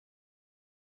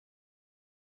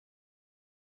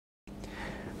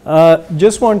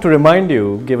Just want to remind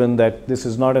you, given that this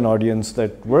is not an audience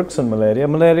that works on malaria,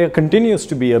 malaria continues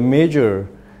to be a major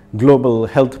global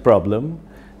health problem.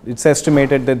 It's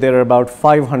estimated that there are about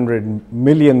 500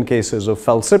 million cases of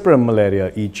falciparum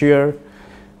malaria each year,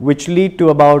 which lead to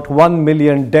about 1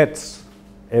 million deaths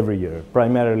every year,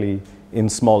 primarily in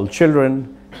small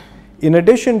children. In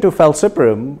addition to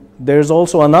falciparum, there's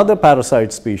also another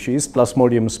parasite species,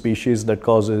 Plasmodium species, that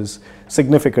causes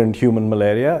significant human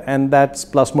malaria, and that's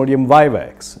Plasmodium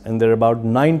vivax. And there are about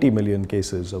 90 million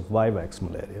cases of vivax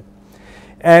malaria.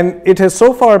 And it has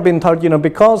so far been thought,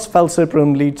 because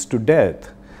falciparum leads to death,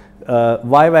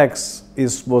 vivax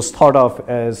was thought of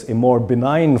as a more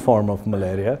benign form of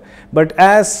malaria. But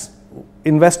as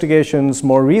investigations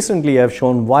more recently have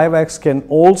shown, vivax can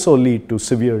also lead to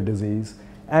severe disease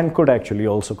and could actually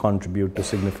also contribute to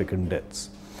significant deaths.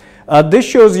 This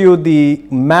shows you the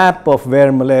map of where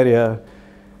malaria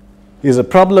is a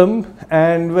problem.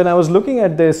 And when I was looking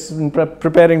at this and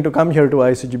preparing to come here to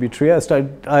ICGEB Trieste,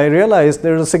 I realized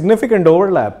there's a significant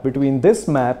overlap between this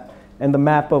map and the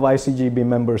map of ICGEB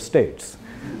member states.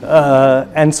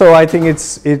 And so I think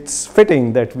it's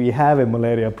fitting that we have a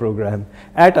malaria program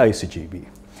at ICGEB.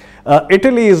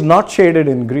 Italy is not shaded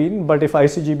in green, but if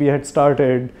ICGEB had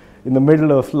started in the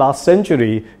middle of last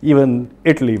century, even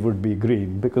Italy would be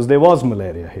green because there was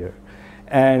malaria here.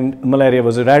 And malaria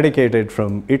was eradicated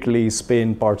from Italy,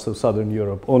 Spain, parts of southern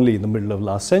Europe only in the middle of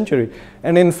last century.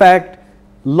 And in fact,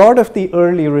 a lot of the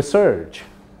early research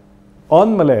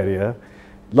on malaria,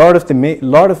 lot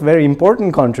of very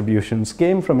important contributions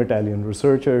came from Italian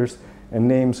researchers, and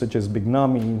names such as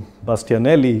Bignami,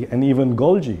 Bastianelli, and even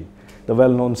Golgi, the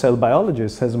well-known cell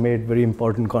biologist, has made very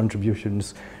important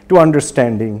contributions to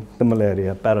understanding the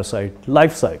malaria parasite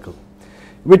life cycle,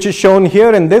 which is shown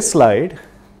here in this slide.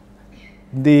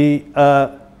 The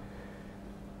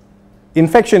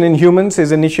infection in humans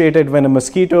is initiated when a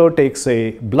mosquito takes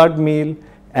a blood meal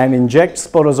and injects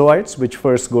sporozoites, which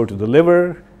first go to the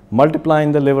liver, multiply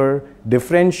in the liver,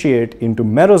 differentiate into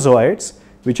merozoites,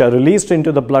 which are released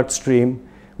into the bloodstream,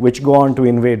 which go on to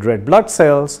invade red blood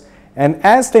cells. And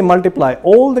as they multiply,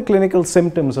 all the clinical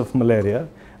symptoms of malaria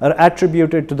are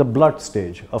attributed to the blood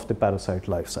stage of the parasite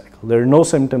life cycle. There are no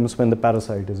symptoms when the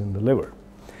parasite is in the liver.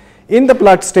 In the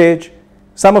blood stage,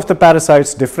 some of the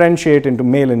parasites differentiate into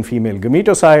male and female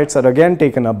gametocytes, are again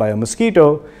taken up by a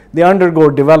mosquito. They undergo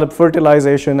develop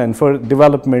fertilization and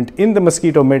development in the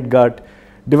mosquito midgut,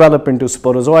 develop into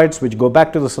sporozoites, which go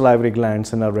back to the salivary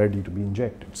glands and are ready to be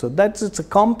injected. So it's a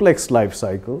complex life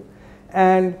cycle.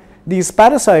 And these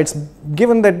parasites,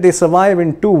 given that they survive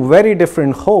in two very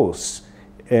different hosts,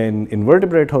 in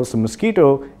invertebrate hosts, the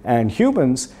mosquito and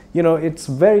humans, it's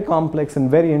very complex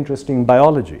and very interesting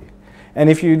biology. And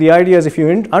the idea is if you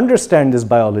understand this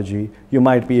biology, you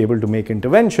might be able to make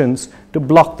interventions to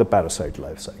block the parasite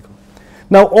life cycle.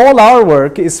 Now, all our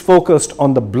work is focused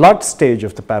on the blood stage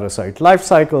of the parasite life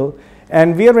cycle,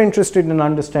 and we are interested in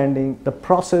understanding the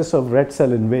process of red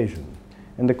cell invasion.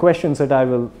 And the questions that I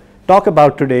will talk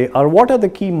about today are: what are the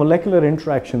key molecular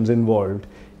interactions involved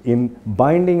in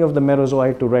binding of the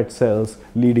merozoite to red cells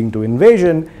leading to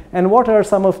invasion, and what are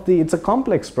some of it's a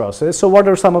complex process, so what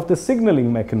are some of the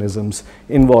signaling mechanisms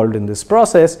involved in this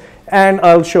process? And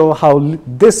I'll show how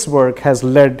this work has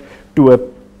led to a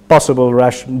possible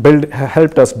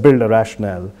helped us build a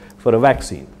rationale for a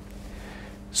vaccine.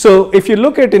 So if you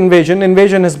look at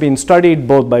invasion has been studied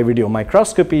both by video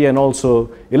microscopy and also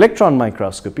electron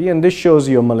microscopy, and this shows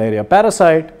you a malaria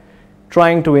parasite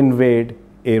trying to invade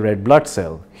a red blood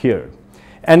cell here.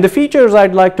 And the features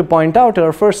I'd like to point out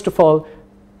are, first of all,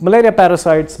 malaria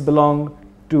parasites belong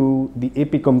to the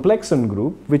apicomplexan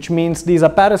group, which means these are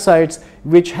parasites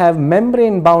which have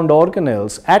membrane-bound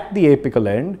organelles at the apical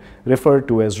end, referred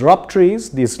to as rhoptries,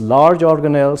 these large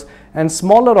organelles, and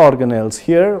smaller organelles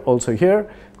here, also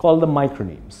here, called the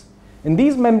micronemes. And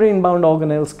these membrane-bound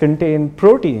organelles contain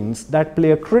proteins that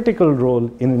play a critical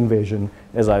role in invasion,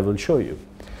 as I will show you.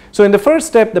 So in the first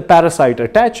step, the parasite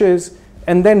attaches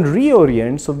and then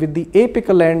reorients, so with the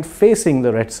apical end facing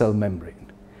the red cell membrane.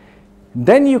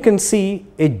 Then you can see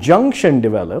a junction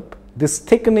develop, this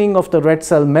thickening of the red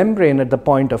cell membrane at the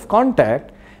point of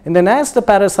contact, and then as the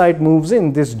parasite moves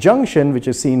in, this junction, which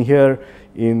is seen here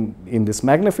in this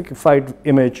magnified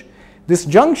image, this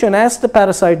junction, as the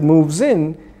parasite moves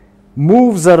in,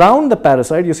 moves around the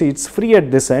parasite. You see it's free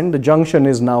at this end, the junction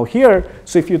is now here.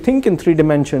 So if you think in 3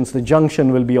 dimensions, the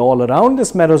junction will be all around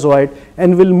this merozoite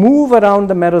and will move around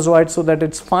the merozoite so that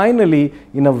it's finally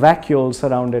in a vacuole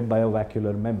surrounded by a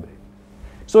vacuolar membrane.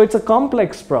 So it's a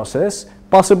complex process,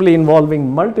 possibly involving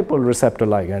multiple receptor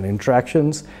ligand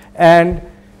interactions. And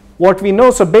What we know,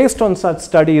 so based on such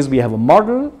studies, we have a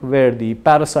model where the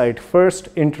parasite first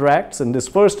interacts, and this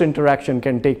first interaction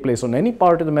can take place on any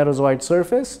part of the merozoite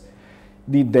surface.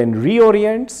 It then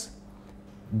reorients,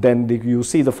 then you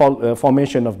see the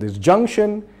formation of this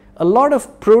junction. A lot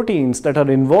of proteins that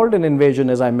are involved in invasion,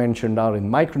 as I mentioned, are in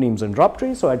micronemes and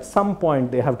ruptries. So at some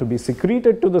point, they have to be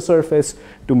secreted to the surface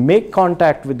to make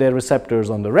contact with their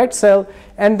receptors on the red cell.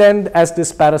 And then as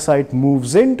this parasite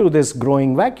moves into this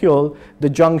growing vacuole, the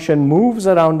junction moves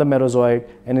around the merozoite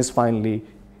and is finally,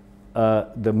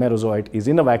 the merozoite is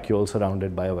in a vacuole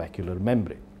surrounded by a vacuolar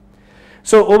membrane.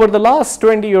 So over the last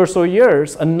 20 or so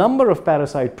years, a number of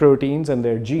parasite proteins and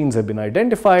their genes have been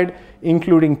identified,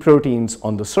 including proteins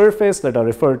on the surface that are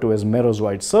referred to as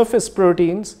merozoite surface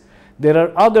proteins. There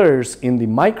are others in the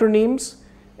micronemes,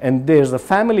 and there's a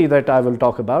family that I will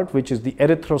talk about, which is the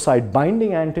erythrocyte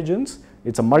binding antigens.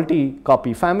 It's a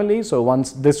multi-copy family, so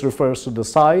once this refers to the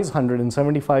size,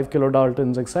 175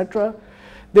 kilodaltons, etc.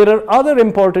 There are other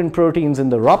important proteins in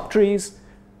the ruptries,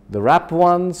 the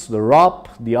RAP1s, the ROP,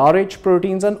 the RH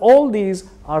proteins, and all these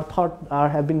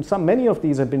many of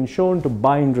these have been shown to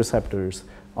bind receptors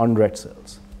on red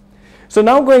cells. So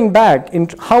now going back,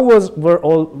 what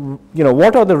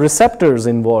are the receptors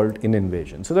involved in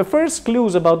invasion? So the first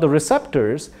clues about the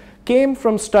receptors came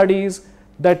from studies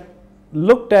that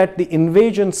looked at the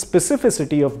invasion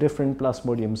specificity of different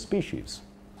Plasmodium species.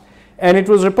 And it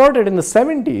was reported in the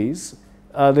 70s,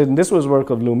 this was work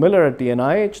of Lou Miller at the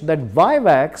NIH, that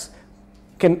Vivax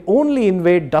can only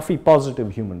invade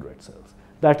Duffy-positive human red cells.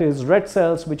 That is, red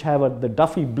cells which have the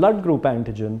Duffy blood group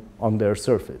antigen on their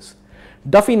surface.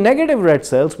 Duffy-negative red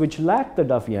cells, which lack the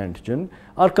Duffy antigen,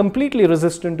 are completely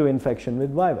resistant to infection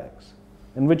with Vivax.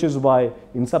 And which is why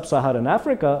in sub-Saharan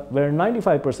Africa, where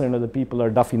 95% of the people are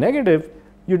Duffy-negative,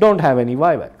 you don't have any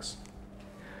Vivax.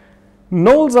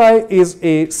 Knowles eye is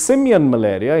a simian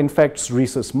malaria, infects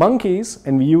rhesus monkeys,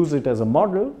 and we use it as a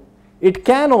model. It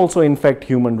can also infect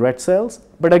human red cells,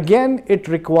 but again, it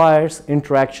requires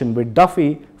interaction with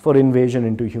Duffy for invasion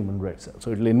into human red cells.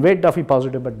 So it will invade Duffy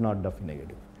positive, but not Duffy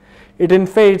negative. It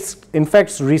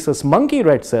infects rhesus monkey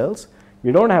red cells.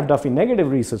 We don't have Duffy negative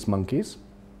rhesus monkeys.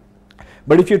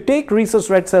 But if you take rhesus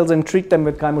red cells and treat them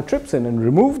with chymotrypsin and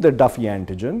remove the Duffy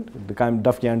antigen, the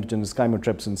Duffy antigen is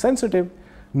chymotrypsin sensitive,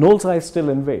 Knowles eye still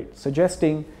invade,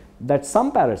 suggesting that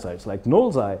some parasites like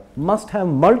Knowles eye must have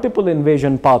multiple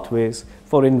invasion pathways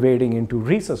for invading into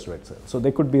rhesus red cells. So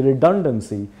there could be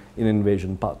redundancy in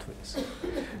invasion pathways.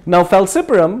 Now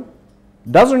falciparum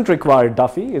doesn't require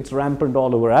Duffy. It's rampant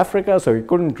all over Africa, so it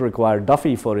couldn't require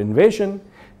Duffy for invasion.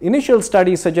 Initial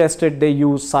studies suggested they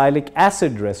use sialic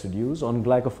acid residues on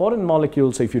glycophorin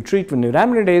molecules. So if you treat with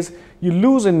neuraminidase, you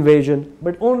lose invasion,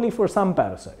 but only for some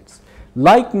parasites.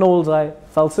 Like Knowles eye,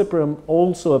 falciparum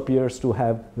also appears to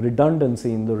have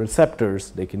redundancy in the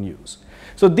receptors they can use.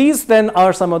 So these then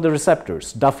are some of the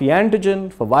receptors: Duffy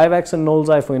antigen for Vivax and Knowles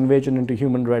eye for invasion into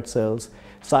human red cells,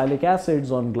 sialic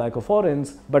acids on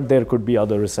glycophorins, but there could be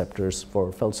other receptors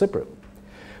for falciparum.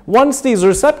 Once these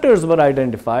receptors were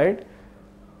identified,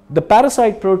 the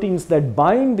parasite proteins that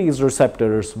bind these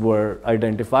receptors were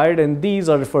identified, and these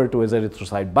are referred to as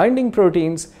erythrocyte binding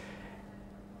proteins.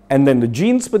 And then the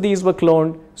genes for these were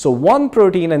cloned. So one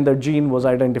protein and the gene was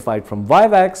identified from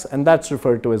Vivax, and that's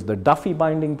referred to as the Duffy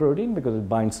binding protein because it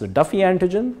binds the Duffy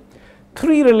antigen.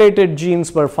 3 related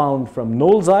genes were found from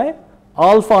Knowles eye,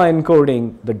 alpha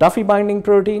encoding the Duffy binding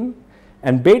protein,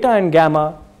 and beta and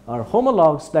gamma are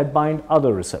homologs that bind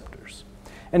other receptors.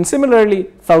 And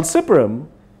similarly, falciparum,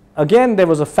 again there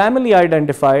was a family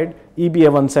identified.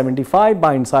 EBA175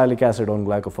 binds sialic acid on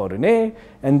glycophorin A,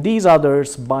 and these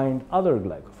others bind other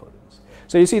glycophorins.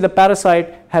 So you see the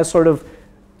parasite has sort of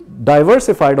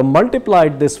diversified or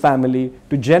multiplied this family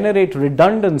to generate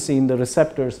redundancy in the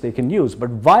receptors they can use.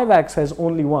 But Vivax has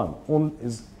only one,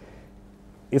 is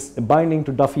binding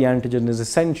to Duffy antigen is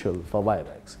essential for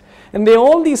Vivax. And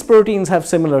all these proteins have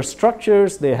similar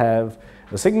structures. They have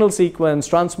a signal sequence,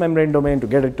 transmembrane domain to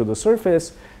get it to the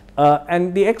surface.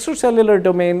 And the extracellular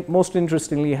domain, most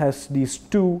interestingly, has these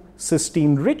 2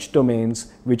 cysteine-rich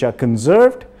domains which are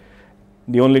conserved.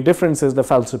 The only difference is the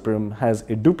falciparum has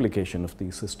a duplication of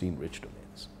these cysteine-rich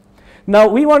domains. Now,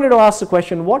 we wanted to ask the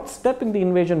question, what step in the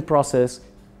invasion process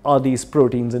are these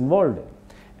proteins involved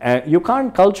in? You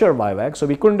can't culture Vivax, so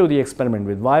we couldn't do the experiment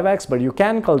with Vivax, but you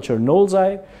can culture Knowles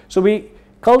eye. So we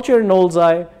culture Knowles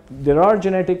eye. There are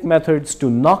genetic methods to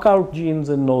knock out genes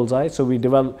in Knowles eye. So we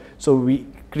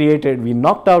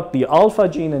knocked out the alpha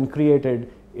gene and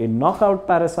created a knockout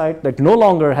parasite that no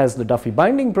longer has the Duffy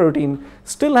binding protein,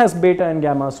 still has beta and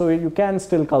gamma, so you can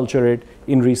still culture it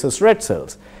in rhesus red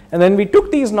cells. And then we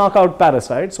took these knockout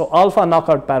parasites, so alpha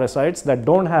knockout parasites that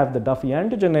don't have the Duffy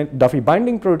antigen, Duffy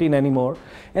binding protein anymore,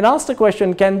 and asked the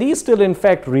question, can these still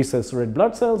infect rhesus red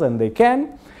blood cells? And they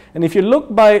can. And if you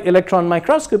look by electron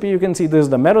microscopy, you can see this is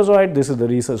the merozoite, this is the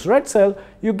rhesus red cell.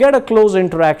 You get a close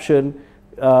interaction,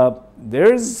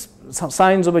 there's some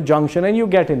signs of a junction, and you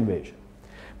get invasion.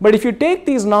 But if you take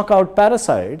these knockout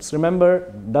parasites,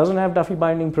 remember, doesn't have Duffy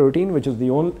binding protein, which is the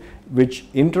only,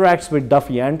 which interacts with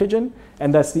Duffy antigen,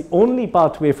 and that's the only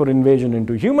pathway for invasion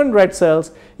into human red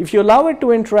cells. If you allow it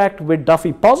to interact with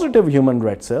Duffy positive human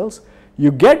red cells,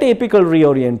 you get apical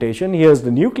reorientation. Here's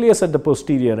the nucleus at the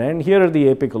posterior end. Here are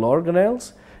the apical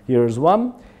organelles. Here's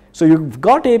one. So you've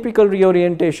got apical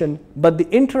reorientation, but the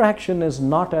interaction is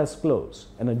not as close,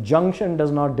 and a junction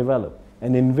does not develop,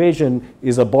 and invasion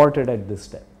is aborted at this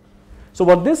step. So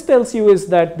what this tells you is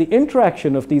that the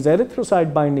interaction of these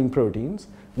erythrocyte binding proteins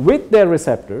with their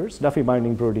receptors, Duffy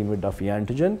binding protein with Duffy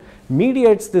antigen,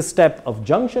 mediates this step of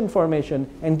junction formation,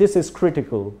 and this is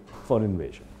critical for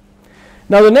invasion.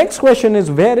 Now the next question is,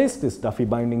 where is this Duffy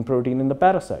binding protein in the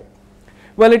parasite?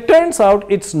 Well, it turns out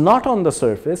it's not on the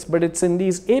surface, but it's in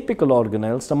these apical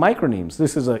organelles, the micronemes.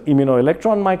 This is an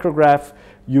immunoelectron micrograph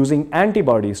using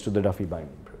antibodies to the Duffy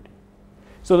binding protein.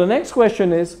 So the next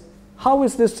question is, how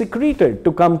is this secreted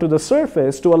to come to the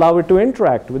surface to allow it to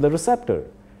interact with the receptor?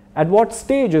 At what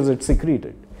stage is it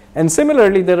secreted? And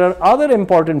similarly, there are other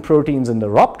important proteins in the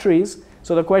rhoptries.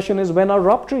 So the question is, when are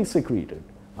rhoptries secreted?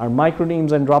 Are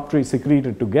micronemes and rhoptries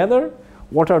secreted together?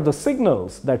 What are the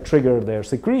signals that trigger their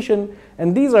secretion?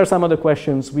 And these are some of the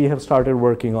questions we have started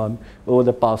working on over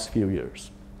the past few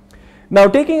years. Now,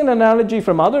 taking an analogy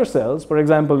from other cells, for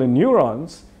example, in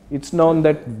neurons, it's known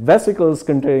that vesicles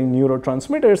containing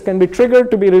neurotransmitters can be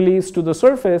triggered to be released to the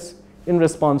surface in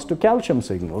response to calcium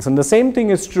signals. And the same thing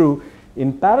is true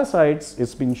in parasites.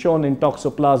 It's been shown in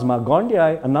Toxoplasma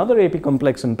gondii, another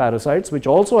apicomplex in parasites, which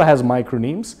also has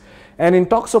micronemes. And in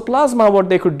Toxoplasma, what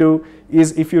they could do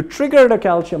is, if you triggered a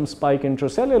calcium spike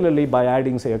intracellularly by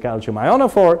adding, say, a calcium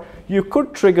ionophore, you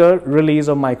could trigger release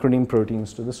of microneme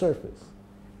proteins to the surface.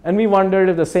 And we wondered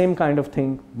if the same kind of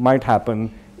thing might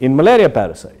happen in malaria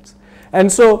parasites.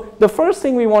 And so the first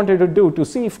thing we wanted to do to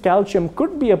see if calcium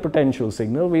could be a potential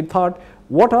signal, we thought,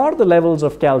 what are the levels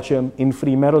of calcium in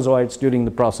free merozoites during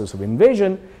the process of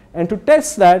invasion? And to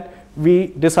test that, we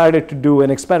decided to do an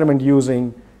experiment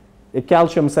using a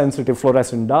calcium-sensitive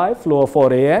fluorescent dye,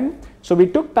 fluor4AM. So we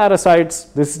took parasites.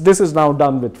 This is now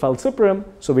done with falciparum.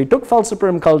 So we took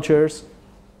falciparum cultures,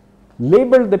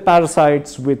 labeled the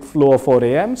parasites with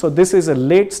fluor4AM. So this is a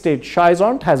late-stage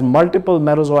schizont, has multiple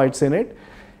merozoites in it.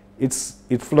 It's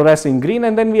fluorescing green,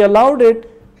 and then we allowed it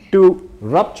to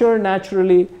rupture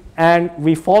naturally, and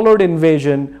we followed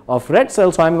invasion of red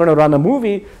cells. So I'm going to run a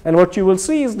movie, and what you will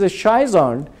see is the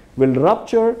schizont will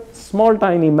rupture, small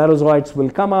tiny merozoites will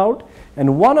come out,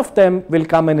 and one of them will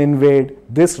come and invade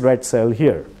this red cell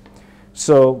here.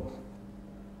 So,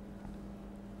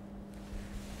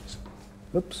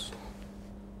 oops.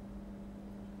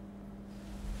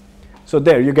 So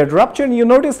there, you get rupture, and you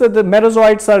notice that the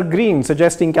merozoites are green,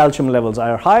 suggesting calcium levels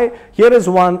are high. Here is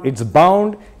one, it's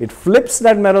bound, it flips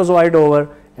that merozoite over,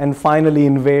 and finally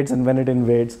invades, and when it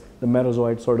invades, the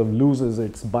merozoite sort of loses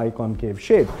its biconcave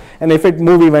shape. And if the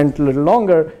movie went a little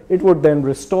longer, it would then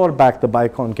restore back the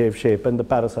biconcave shape, and the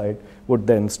parasite would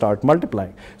then start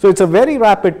multiplying. So it's a very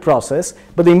rapid process,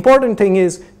 but the important thing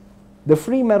is the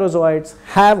free merozoites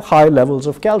have high levels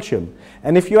of calcium.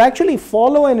 And if you actually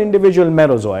follow an individual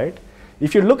merozoite,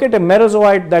 if you look at a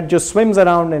merozoite that just swims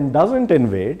around and doesn't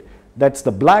invade, that's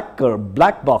the black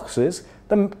boxes,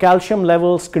 the calcium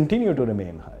levels continue to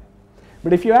remain high.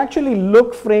 But if you actually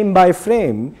look frame by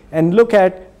frame and look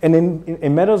at a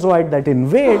merozoite that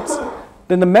invades,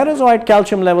 then the merozoite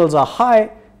calcium levels are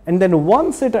high, and then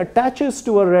once it attaches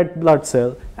to a red blood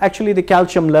cell, actually the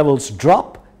calcium levels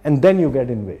drop, and then you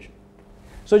get invasion.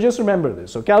 So just remember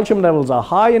this. So calcium levels are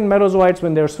high in merozoites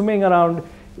when they're swimming around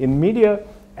in media,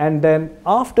 and then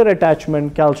after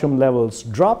attachment, calcium levels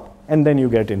drop, and then you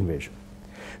get invasion.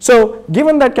 So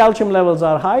given that calcium levels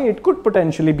are high, it could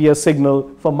potentially be a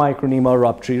signal for microneme or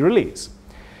rhoptry release.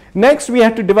 Next, we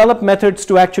had to develop methods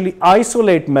to actually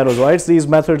isolate merozoites. These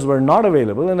methods were not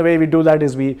available, and the way we do that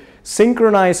is we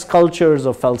synchronize cultures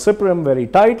of falciparum very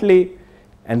tightly,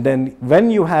 and then when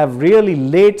you have really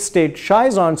late-stage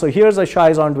schizont, so here's a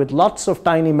schizont with lots of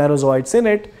tiny merozoites in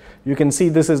it. You can see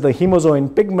this is the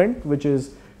hemozoin pigment, which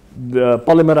is the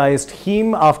polymerized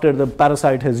heme after the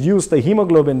parasite has used the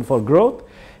hemoglobin for growth.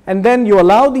 and then you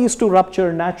allow these to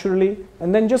rupture naturally,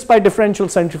 and then just by differential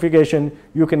centrifugation,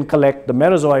 you can collect the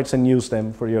merozoites and use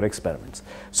them for your experiments.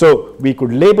 So we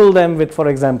could label them with, for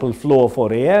example,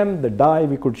 fluo4AM, the dye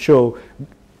we could show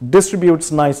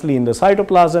distributes nicely in the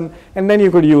cytoplasm, and then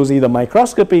you could use either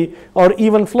microscopy or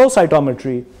even flow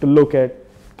cytometry to look at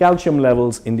calcium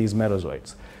levels in these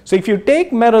merozoites. So if you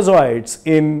take merozoites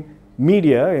in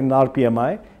media, in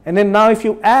RPMI, and then now if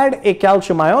you add a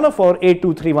calcium ionophore,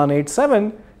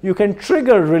 A23187, you can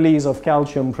trigger release of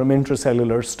calcium from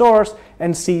intracellular stores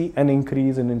and see an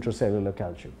increase in intracellular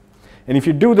calcium. And if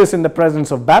you do this in the presence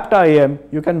of BAPTA-AM,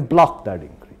 you can block that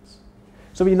increase.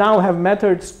 So we now have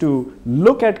methods to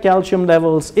look at calcium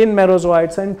levels in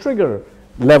merozoites and trigger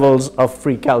levels of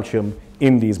free calcium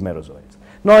in these merozoites.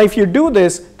 Now if you do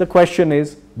this, the question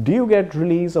is, do you get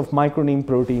release of microneeme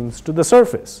proteins to the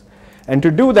surface? And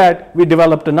to do that, we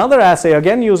developed another assay,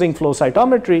 again using flow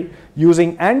cytometry,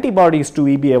 using antibodies to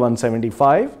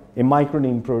EBA175, a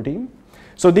microneeme protein.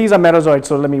 So these are merozoites.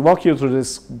 So let me walk you through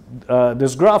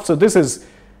this graph. So this is,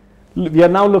 we are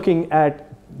now looking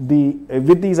at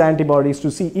with these antibodies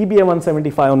to see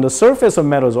EBA175 on the surface of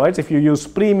merozoites. If you use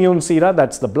pre-immune sera,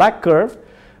 that's the black curve.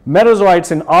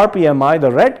 Merozoites in RPMI,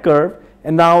 the red curve.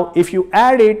 And now if you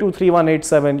add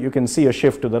A23187, you can see a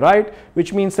shift to the right,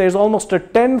 which means there's almost a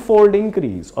 10-fold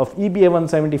increase of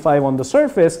EBA175 on the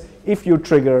surface if you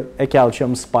trigger a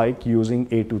calcium spike using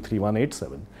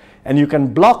A23187. And you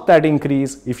can block that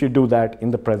increase if you do that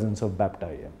in the presence of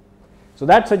BAPTA-AM. So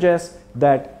that suggests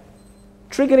that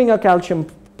triggering a calcium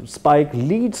spike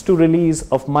leads to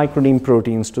release of microneeme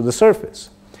proteins to the surface.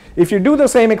 If you do the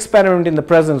same experiment in the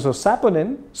presence of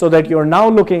saponin, so that you're now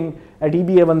looking at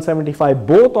EBA175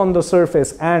 both on the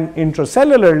surface and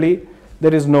intracellularly,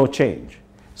 there is no change,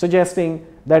 suggesting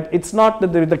that it's not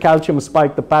that the calcium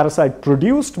spike, the parasite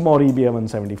produced more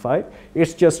EBA175,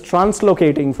 it's just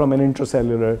translocating from an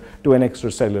intracellular to an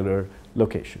extracellular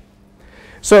location.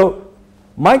 So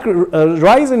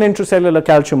rise in intracellular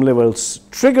calcium levels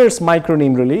triggers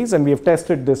microneeme release, and we have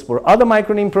tested this for other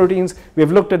microneeme proteins. We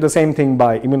have looked at the same thing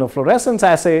by immunofluorescence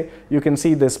assay. You can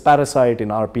see this parasite in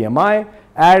RPMI,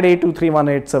 add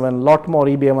A23187, lot more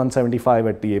EBA175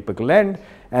 at the apical end,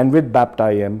 and with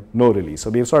BAPTA-AM, no release. So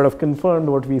we have sort of confirmed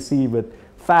what we see with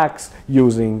FACS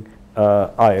using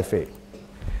IFA.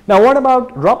 Now what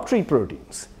about ruptree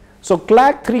proteins? So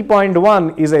CLAC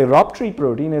 3.1 is a ruptree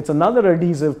protein. It's another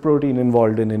adhesive protein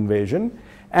involved in invasion.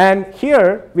 And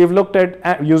here we've looked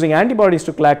at using antibodies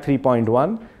to CLAC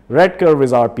 3.1. Red curve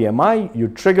is RPMI. You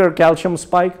trigger calcium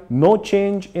spike, no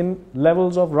change in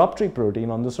levels of ruptree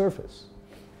protein on the surface.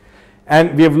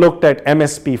 And we have looked at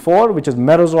MSP4, which is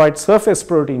merozoite surface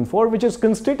protein 4, which is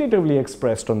constitutively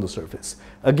expressed on the surface.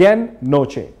 Again, no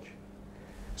change.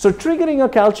 So triggering a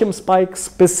calcium spike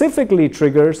specifically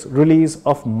triggers release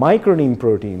of microneeme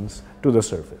proteins to the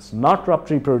surface, not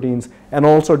ruptree proteins, and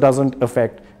also doesn't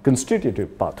affect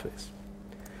constitutive pathways.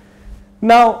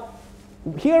 Now,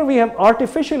 here we have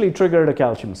artificially triggered a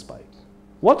calcium spike.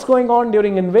 What's going on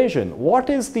during invasion? What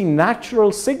is the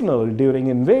natural signal during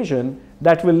invasion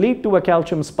that will lead to a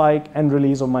calcium spike and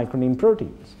release of microneeme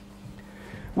proteins?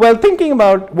 Well, thinking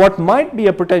about what might be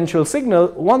a potential signal,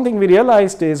 one thing we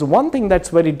realized is one thing that's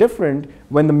very different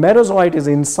when the merozoite is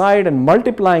inside and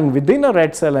multiplying within a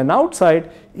red cell and outside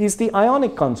is the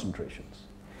ionic concentrations.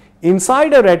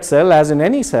 Inside a red cell, as in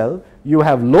any cell, you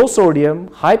have low sodium,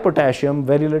 high potassium,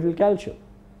 very little calcium.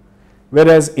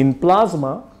 Whereas in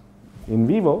plasma, in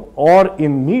vivo, or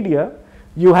in media,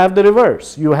 you have the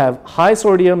reverse. You have high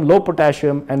sodium, low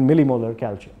potassium, and millimolar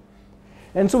calcium.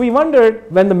 And so we wondered,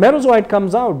 when the merozoite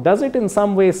comes out, does it in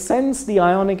some way sense the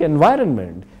ionic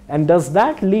environment, and does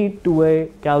that lead to a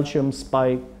calcium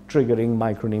spike triggering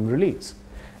microneeme release?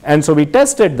 And so we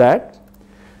tested that.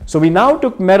 So we now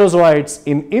took merozoites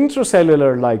in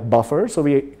intracellular like buffer. So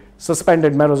we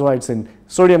suspended merozoites in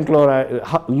sodium chloride,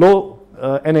 low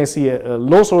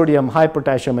low sodium, high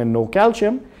potassium, and no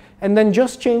calcium, and then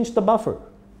just changed the buffer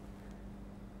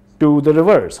to the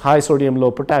reverse, high sodium,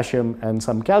 low potassium, and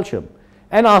some calcium,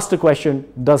 and asked the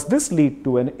question, does this lead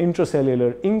to an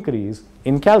intracellular increase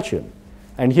in calcium?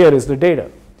 And here is the data.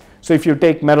 So if you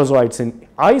take merozoites in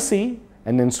IC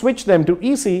and then switch them to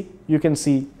EC, you can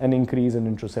see an increase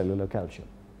in intracellular calcium.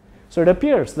 So it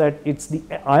appears that it's the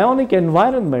ionic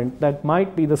environment that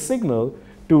might be the signal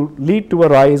to lead to a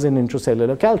rise in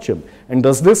intracellular calcium. And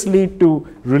does this lead to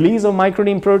release of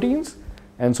microneeme proteins?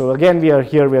 And so again, we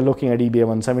are looking at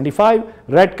EBA175.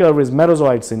 Red curve is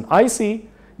merozoites in IC.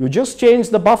 You just change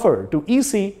the buffer to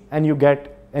EC and you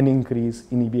get an increase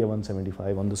in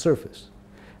EBA175 on the surface.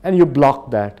 And you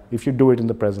block that if you do it in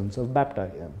the presence of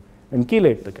BAPTA-AM and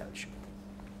chelate the calcium.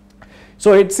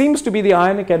 So it seems to be the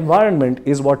ionic environment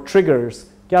is what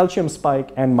triggers calcium spike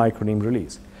and microneem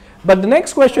release. But the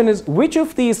next question is, which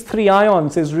of these three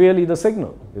ions is really the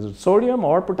signal? Is it sodium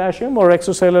or potassium or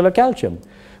extracellular calcium?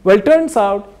 Well, it turns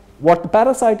out what the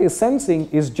parasite is sensing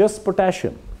is just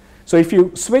potassium. So if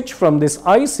you switch from this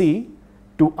IC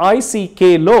to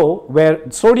ICK low,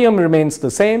 where sodium remains the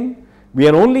same, we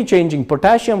are only changing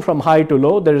potassium from high to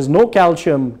low. There is no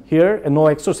calcium here and no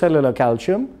extracellular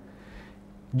calcium.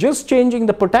 Just changing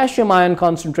the potassium ion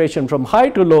concentration from high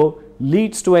to low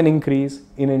leads to an increase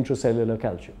in intracellular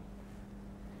calcium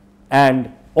and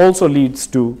also leads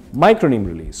to microneem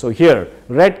release. So here,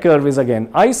 red curve is again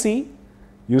IC,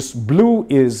 blue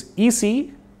is EC,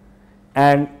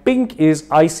 and pink is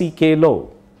ICK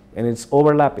low, and it's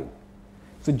overlapping.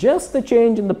 So just the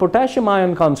change in the potassium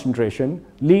ion concentration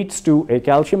leads to a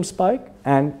calcium spike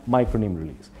and microneem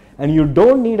release. And you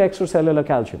don't need extracellular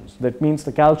calciums. That means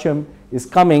the calcium is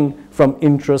coming from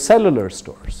intracellular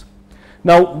stores.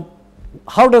 Now,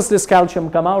 how does this calcium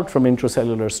come out from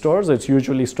intracellular stores? It's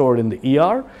usually stored in the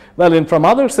ER. Well, from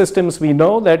other systems, we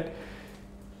know that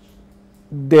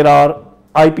there are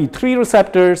IP3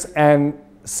 receptors and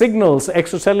signals,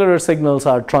 extracellular signals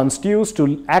are transduced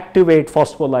to activate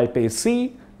phospholipase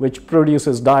C, which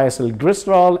produces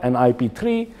diacylglycerol and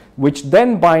IP3, which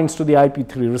then binds to the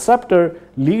IP3 receptor,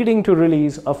 leading to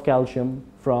release of calcium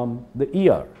from the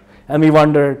ER. And we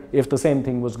wondered if the same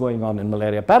thing was going on in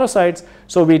malaria parasites.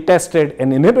 So we tested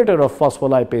an inhibitor of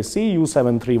phospholipase C,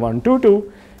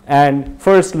 U73122, and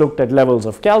first looked at levels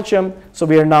of calcium. So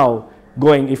we are now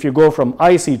going, if you go from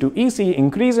IC to EC,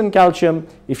 increase in calcium.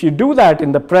 If you do that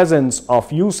in the presence of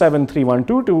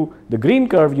U73122, the green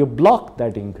curve, you block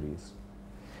that increase.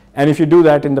 And if you do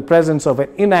that in the presence of an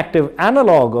inactive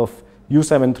analog of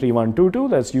U73122,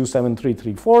 that's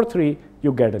U73343,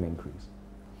 you get an increase.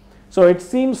 So it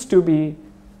seems to be,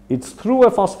 it's through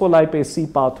a phospholipase C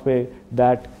pathway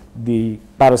that the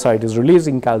parasite is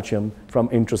releasing calcium from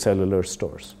intracellular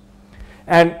stores.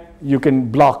 And you can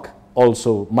block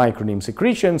also microneem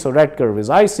secretion. So red curve is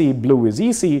IC, blue is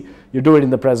EC. You do it in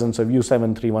the presence of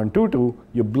U73122,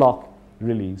 you block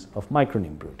release of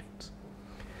microneem proteins.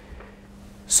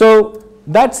 So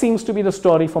that seems to be the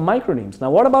story for microneems.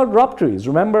 Now what about ruptries?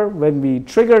 Remember when we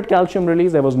triggered calcium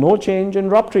release, there was no change in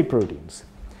ruptry proteins.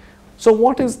 So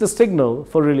what is the signal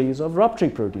for release of ruptry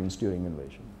proteins during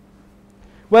invasion?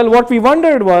 Well, what we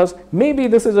wondered was maybe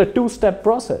this is a two-step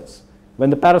process. When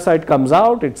the parasite comes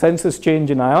out, it senses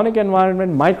change in ionic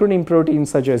environment, microneem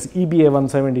proteins such as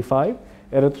EBA175,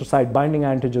 erythrocyte binding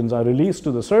antigens, are released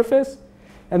to the surface,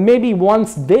 and maybe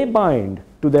once they bind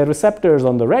to their receptors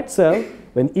on the red cell,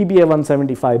 when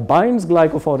EBA175 binds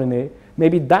glycophorin A,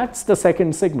 maybe that's the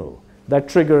second signal that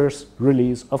triggers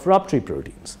release of ruptry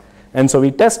proteins. And so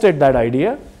we tested that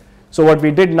idea. So what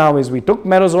we did now is we took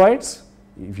merozoites.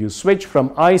 If you switch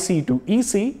from IC to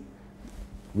EC,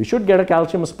 we should get a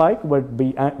calcium spike, but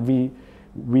we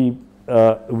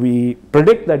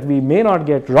predict that we may not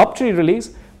get ruptry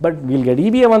release, but we'll get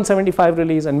EBA175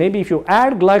 release. And maybe if you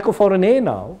add glycophorin A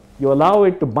now, you allow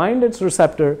it to bind its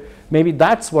receptor, maybe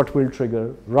that's what will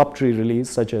trigger ruptry release,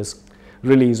 such as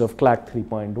release of CLAC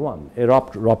 3.1,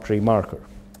 a ruptry marker.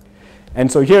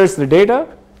 And so here's the data.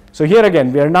 So here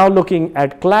again, we are now looking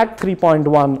at CLAC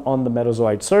 3.1 on the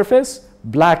merozoite surface.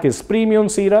 Black is pre-immune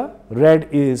sera, red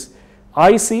is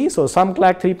IC, so some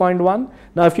CLAC 3.1.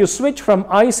 Now if you switch from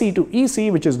IC to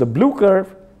EC, which is the blue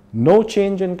curve, no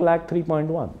change in CLAC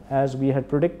 3.1 as we had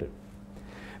predicted.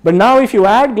 But now if you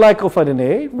add glycophorin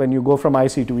A, when you go from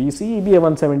IC to EC,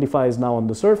 EBA175 is now on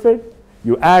the surface,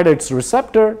 you add its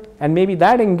receptor, and maybe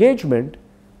that engagement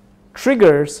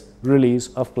triggers release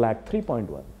of CLAC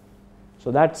 3.1.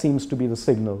 So that seems to be the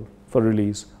signal for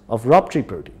release of ruptry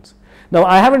proteins. Now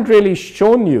I haven't really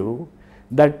shown you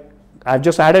that I've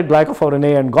just added glycophorin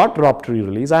A and got ruptry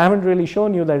release. I haven't really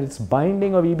shown you that it's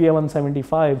binding of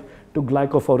EBA175 to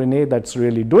glycophorin A that's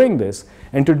really doing this.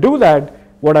 And to do that,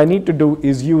 what I need to do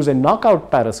is use a knockout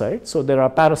parasite. So there are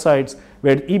parasites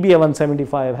where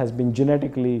EBA175 has been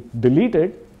genetically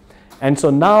deleted. And so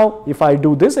now if I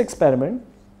do this experiment,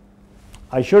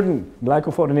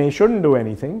 glycophorin A shouldn't do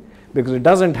anything because it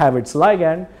doesn't have its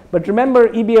ligand. But remember,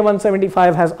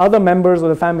 EBA175 has other members of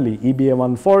the family,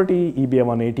 EBA140,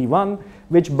 EBA181,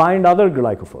 which bind other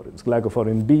glycophorins,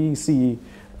 glycophorin B, C,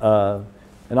 and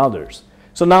others.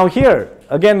 So now here,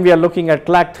 again, we are looking at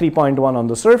CLAC 3.1 on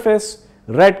the surface.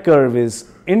 Red curve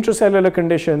is intracellular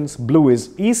conditions, blue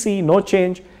is EC, no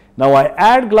change. Now I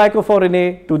add glycophorin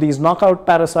A to these knockout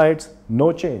parasites,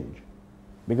 no change,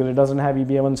 because it doesn't have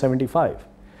EBA175.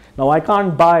 Now, I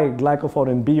can't buy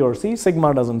glycophorin B or C,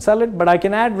 Sigma doesn't sell it, but I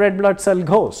can add red blood cell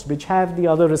ghosts, which have the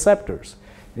other receptors.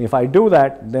 And if I do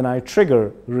that, then I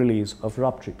trigger release of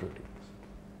rupture proteins.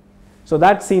 So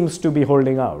that seems to be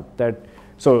holding out.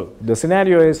 So the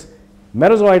scenario is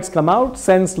merozoites come out,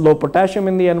 sense low potassium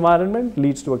in the environment,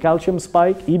 leads to a calcium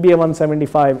spike,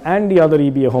 EBA175 and the other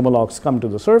EBA homologs come to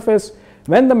the surface.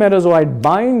 When the merozoite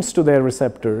binds to their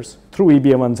receptors through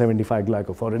EBA175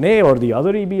 glycophorin A or the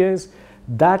other EBAs,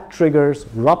 that triggers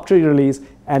rupture release,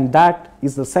 and that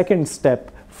is the second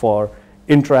step for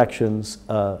interactions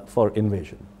for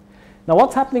invasion. Now,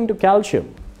 what's happening to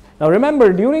calcium? Now,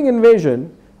 remember, during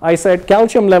invasion, I said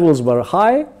calcium levels were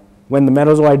high. When the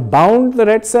merozoite bound the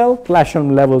red cell,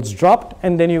 calcium levels dropped,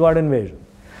 and then you got invasion.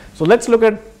 So let's look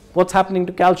at what's happening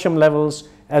to calcium levels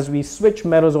as we switch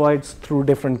merozoites through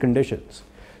different conditions.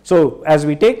 So as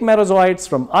we take merozoites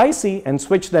from IC and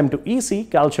switch them to EC,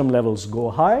 calcium levels go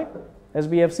high, as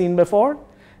we have seen before.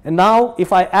 And now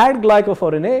if I add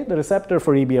glycophorin A, the receptor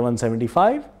for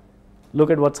EBA175, look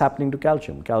at what's happening to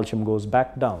calcium. Calcium goes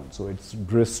back down. So it's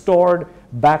restored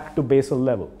back to basal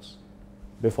levels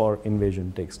before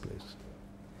invasion takes place.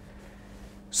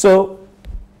 So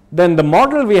then the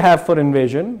model we have for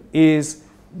invasion is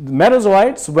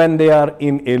merozoites, when they are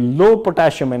in a low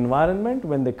potassium environment,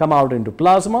 when they come out into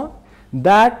plasma,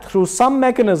 that through some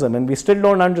mechanism, and we still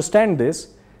don't understand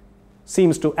this,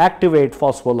 seems to activate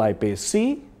phospholipase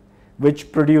C,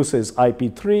 which produces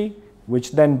IP3,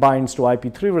 which then binds to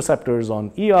IP3 receptors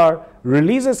on ER,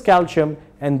 releases calcium,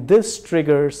 and this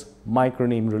triggers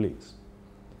microneme release.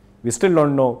 We still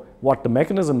don't know what the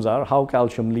mechanisms are, how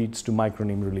calcium leads to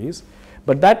microneme release,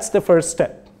 but that's the first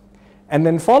step. And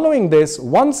then following this,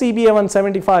 once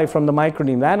EBA175 from the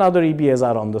microneme and other EBAs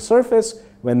are on the surface,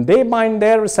 when they bind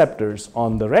their receptors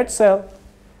on the red cell,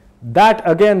 that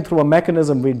again through a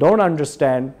mechanism we don't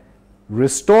understand,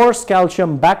 restores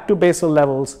calcium back to basal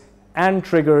levels and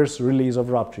triggers release of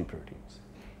rupture proteins.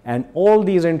 And all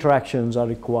these interactions are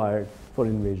required for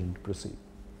invasion to proceed.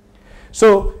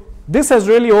 So this has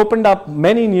really opened up a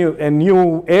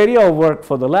new area of work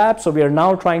for the lab. So we are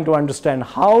now trying to understand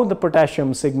how the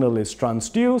potassium signal is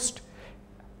transduced,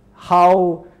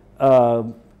 how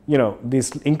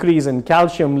this increase in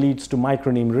calcium leads to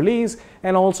microneme release,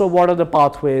 and also what are the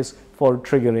pathways for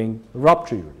triggering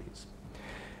rupture release.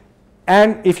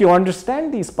 And if you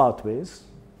understand these pathways,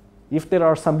 if there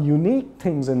are some unique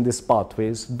things in these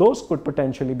pathways, those could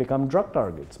potentially become drug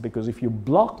targets, because if you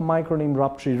block microneme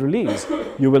rupture release,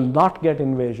 you will not get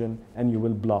invasion and you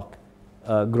will block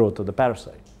growth of the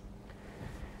parasite.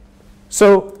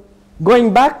 So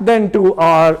going back then to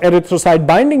our erythrocyte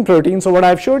binding protein, so what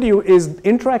I've showed you is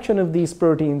interaction of these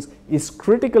proteins is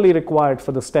critically required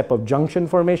for the step of junction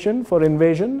formation for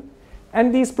invasion.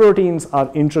 And these proteins are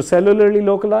intracellularly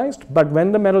localized, but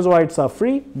when the merozoites are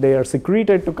free, they are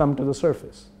secreted to come to the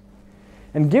surface.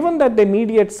 And given that they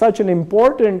mediate such an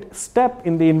important step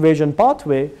in the invasion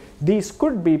pathway, these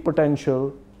could be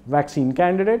potential vaccine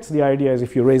candidates. The idea is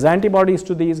if you raise antibodies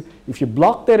to these, if you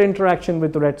block their interaction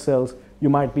with the red cells, you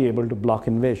might be able to block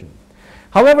invasion.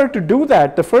 However, to do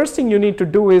that, the first thing you need to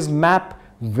do is map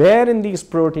where in these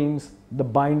proteins the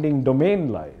binding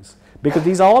domain lies. Because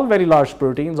these are all very large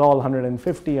proteins, all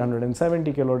 150,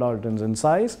 170 kilodaltons in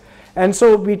size. And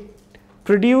so we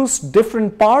produced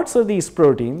different parts of these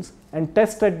proteins and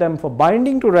tested them for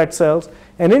binding to red cells.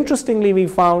 And interestingly, we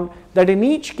found that in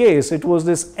each case, it was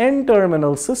this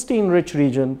N-terminal cysteine-rich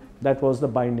region that was the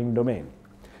binding domain.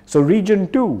 So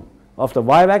region 2 of the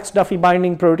Vivax Duffy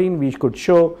binding protein, we could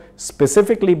show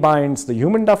specifically binds the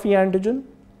human Duffy antigen.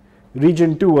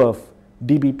 Region 2 of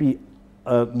DBP,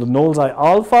 the Knowles-I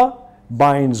alpha,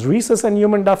 binds rhesus and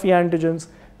human Duffy antigens.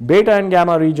 Beta and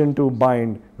gamma region 2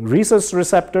 bind rhesus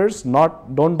receptors,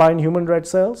 don't bind human red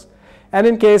cells. And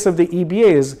in case of the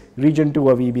EBAs, region 2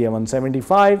 of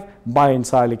EBA175 binds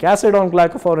sialic acid on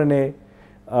glycophorin A.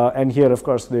 And here, of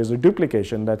course, there's a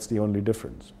duplication. That's the only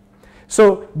difference.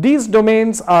 So these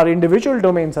domains are individual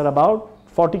domains are about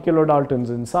 40 kilodaltons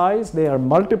in size. They are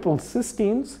multiple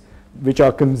cysteines, which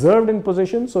are conserved in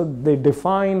position, so they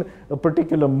define a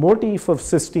particular motif of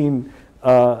cysteine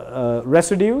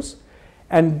residues.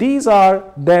 And these are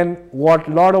then what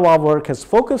a lot of our work has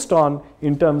focused on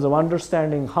in terms of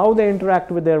understanding how they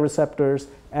interact with their receptors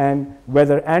and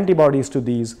whether antibodies to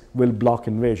these will block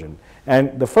invasion.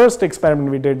 And the first experiment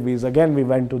we did was, again, we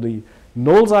went to the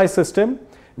Knowles-I system.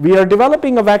 We are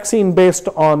developing a vaccine based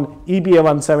on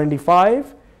EBA175,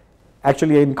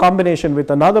 actually in combination with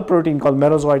another protein called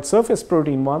merozoite surface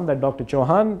protein 1 that Dr.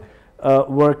 Chauhan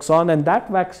works on, and that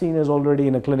vaccine is already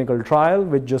in a clinical trial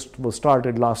which just was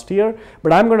started last year.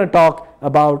 But I'm going to talk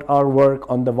about our work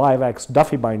on the Vivax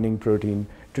Duffy binding protein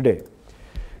today.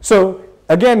 So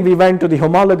again, we went to the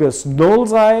homologous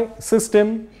Knowles-I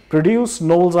system, produced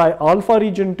Knowles-I alpha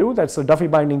region 2, that's the Duffy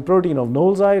binding protein of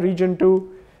Knowles-I region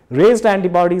 2, raised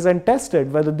antibodies and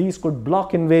tested whether these could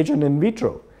block invasion in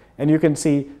vitro. And you can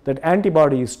see that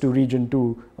antibodies to region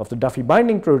 2 of the Duffy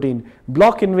binding protein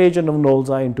block invasion of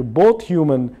Knowles-I into both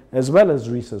human as well as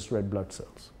rhesus red blood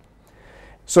cells.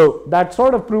 So that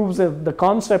sort of proves the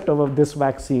concept of this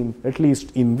vaccine, at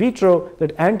least in vitro,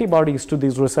 that antibodies to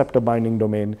this receptor binding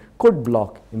domain could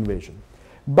block invasion.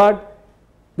 But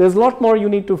there's a lot more you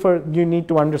need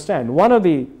to understand. One of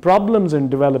the problems in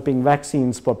developing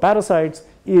vaccines for parasites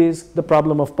is the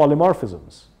problem of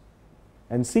polymorphisms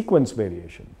and sequence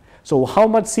variation. So how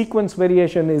much sequence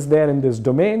variation is there in this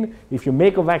domain? If you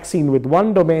make a vaccine with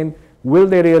one domain, will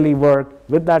they really work?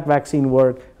 Will that vaccine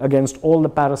work against all the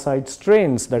parasite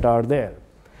strains that are there?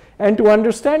 And to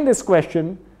understand this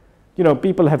question,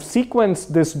 people have sequenced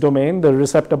this domain, the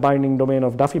receptor binding domain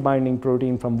of Duffy binding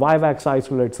protein, from Vivax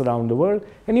isolates around the world,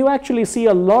 and you actually see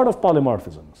a lot of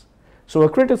polymorphisms. So a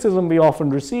criticism we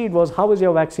often received was, how is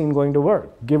your vaccine going to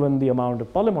work given the amount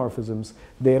of polymorphisms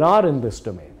there are in this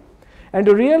domain? And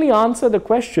to really answer the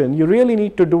question, you really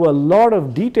need to do a lot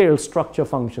of detailed structure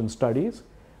function studies.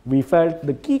 We felt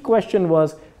the key question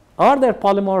was, are there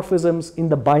polymorphisms in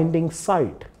the binding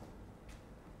site?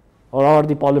 Or are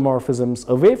the polymorphisms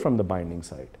away from the binding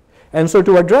site? And so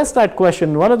to address that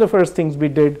question, one of the first things we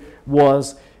did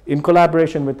was, in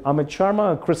collaboration with Amit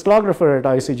Sharma, a crystallographer at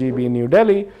ICGEB in New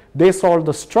Delhi, they solved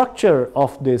the structure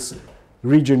of this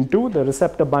region 2, the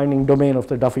receptor binding domain of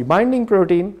the Duffy binding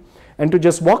protein. And to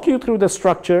just walk you through the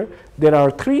structure, there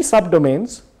are 3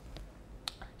 subdomains.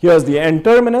 Here's the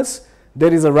N-terminus.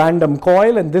 There is a random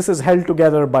coil, and this is held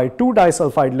together by 2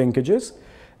 disulfide linkages.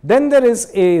 Then there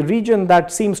is a region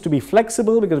that seems to be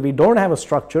flexible because we don't have a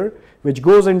structure, which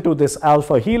goes into this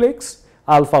alpha helix,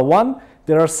 alpha 1.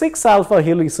 There are 6 alpha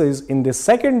helices in this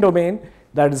second domain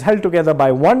that is held together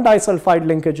by 1 disulfide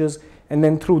linkages, and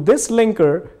then through this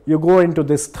linker, you go into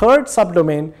this third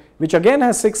subdomain, which again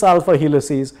has 6 alpha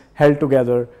helices held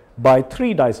together by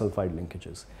 3 disulfide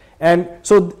linkages. And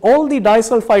so all the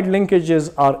disulfide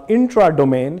linkages are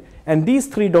intra-domain, and these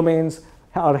 3 domains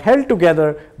are held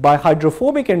together by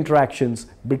hydrophobic interactions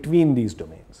between these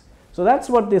domains. So that's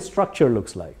what this structure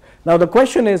looks like. Now the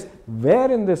question is,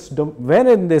 where in this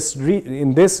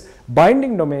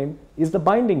binding domain is the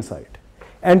binding site?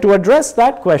 And to address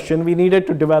that question, we needed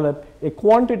to develop a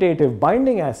quantitative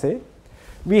binding assay.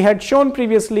 We had shown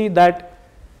previously that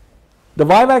the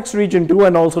Vivax region 2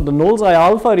 and also the Knowles-I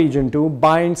alpha region 2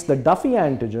 binds the Duffy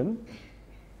antigen,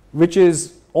 which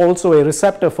is also a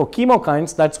receptor for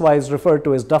chemokines. That's why it's referred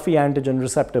to as Duffy antigen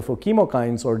receptor for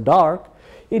chemokines, or DARC.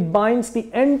 It binds the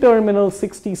N-terminal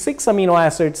 66 amino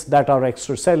acids that are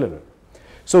extracellular.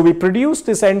 So we produced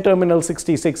this N-terminal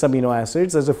 66 amino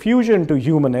acids as a fusion to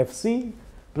human FC,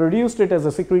 produced it as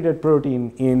a secreted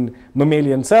protein in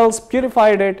mammalian cells,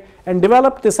 purified it, and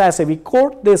developed this assay. We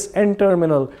coat this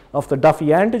N-terminal of the Duffy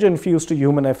antigen fused to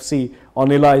human FC on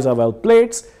ELISA well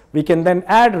plates. We can then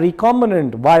add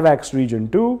recombinant Vivax region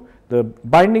 2, the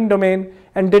binding domain,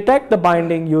 and detect the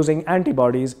binding using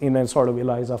antibodies in a sort of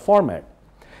ELISA format.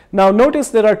 Now notice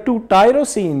there are 2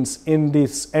 tyrosines in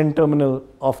this N-terminal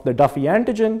of the Duffy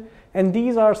antigen, and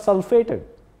these are sulfated.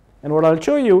 And what I'll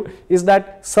show you is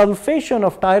that sulfation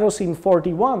of tyrosine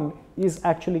 41 is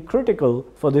actually critical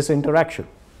for this interaction.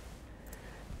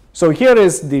 So here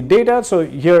is the data. So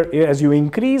here, as you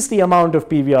increase the amount of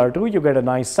PVR2, you get a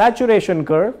nice saturation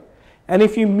curve. And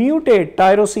if you mutate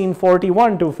tyrosine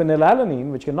 41 to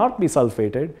phenylalanine, which cannot be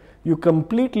sulfated, you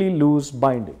completely lose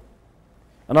binding.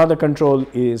 Another control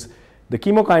is the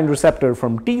chemokine receptor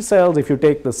from T cells. If you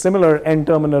take the similar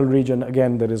N-terminal region,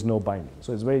 again, there is no binding.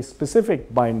 So it's very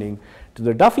specific binding to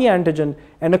the Duffy antigen,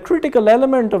 and a critical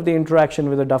element of the interaction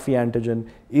with the Duffy antigen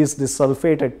is the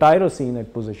sulfated tyrosine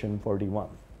at position 41.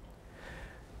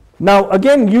 Now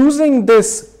again, using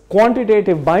this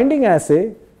quantitative binding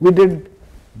assay, we did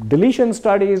deletion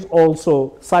studies,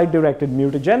 also site-directed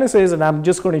mutagenesis, and I'm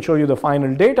just going to show you the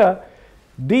final data.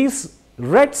 These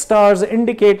red stars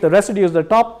indicate the residues. The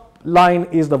top line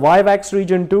is the Vivax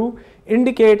region 2,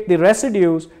 indicate the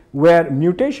residues where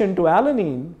mutation to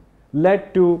alanine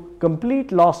led to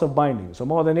complete loss of binding. So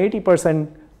more than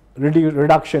 80%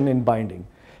 reduction in binding.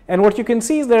 And what you can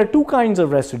see is there are 2 kinds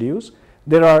of residues.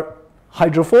 There are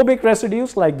hydrophobic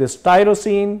residues like this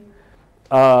tyrosine,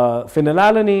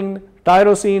 phenylalanine,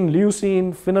 tyrosine,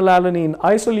 leucine, phenylalanine,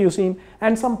 isoleucine,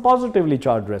 and some positively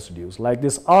charged residues like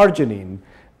this arginine,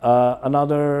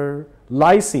 another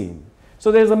lysine.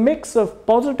 So there's a mix of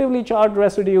positively charged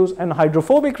residues and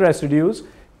hydrophobic residues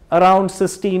around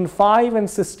cysteine 5 and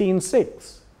cysteine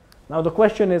 6. Now the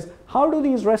question is, how do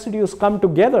these residues come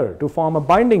together to form a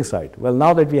binding site? Well,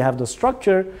 now that we have the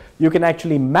structure, you can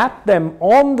actually map them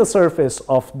on the surface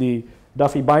of the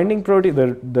Duffy binding protein,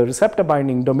 the receptor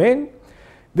binding domain.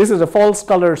 This is a false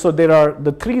color, so there are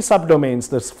the 3 subdomains.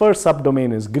 The first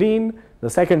subdomain is green, the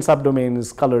second subdomain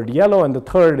is colored yellow, and the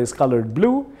third is colored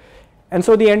blue. And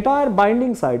so the entire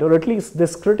binding site, or at least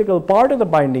this critical part of the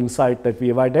binding site that we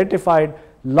have identified,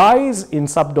 lies in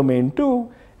subdomain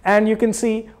 2, and you can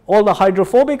see all the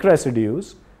hydrophobic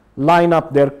residues line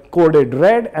up, they're coded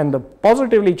red, and the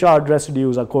positively charged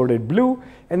residues are coded blue,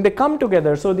 and they come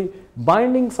together. So the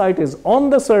binding site is on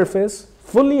the surface,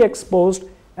 fully exposed,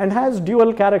 and has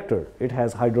dual character. It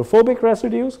has hydrophobic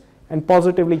residues and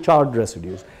positively charged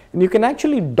residues. And you can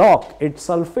actually dock its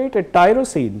sulfated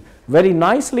tyrosine very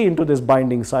nicely into this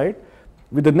binding site,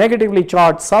 with the negatively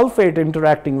charged sulfate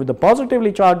interacting with the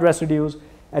positively charged residues,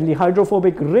 and the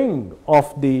hydrophobic ring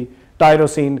of the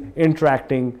tyrosine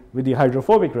interacting with the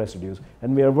hydrophobic residues.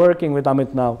 And we are working with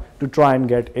Amit now to try and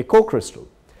get a co-crystal.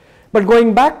 But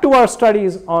going back to our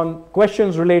studies on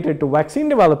questions related to vaccine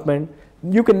development,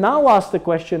 you can now ask the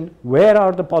question, where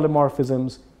are the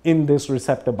polymorphisms in this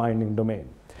receptor binding domain?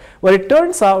 Well, it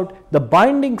turns out the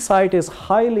binding site is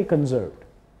highly conserved.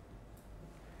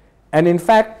 And in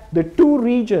fact, the 2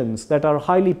 regions that are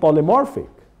highly polymorphic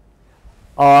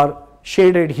are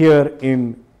shaded here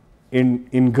in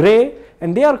gray,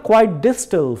 and they are quite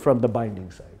distal from the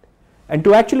binding site. And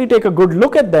to actually take a good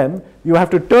look at them, you have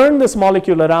to turn this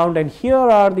molecule around, and here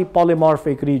are the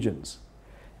polymorphic regions.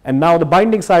 And now the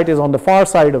binding site is on the far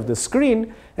side of the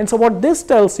screen. And so what this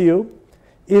tells you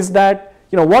is that,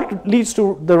 what leads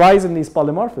to the rise in these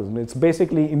polymorphisms? It's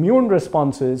basically immune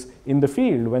responses in the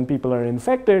field. When people are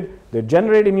infected, they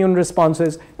generate immune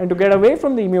responses, and to get away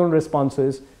from the immune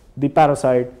responses, the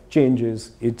parasite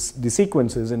changes the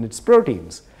sequences in its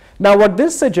proteins. Now what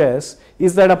this suggests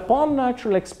is that upon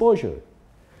natural exposure,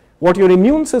 what your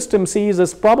immune system sees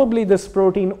is probably this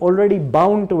protein already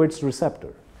bound to its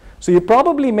receptor. So you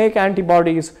probably make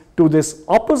antibodies to this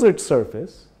opposite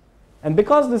surface, and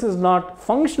because this is not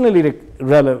functionally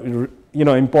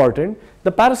important,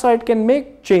 the parasite can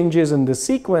make changes in the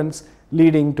sequence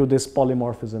leading to this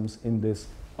polymorphisms in this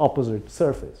opposite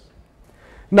surface.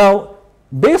 Now,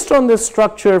 based on this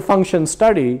structure function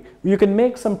study, you can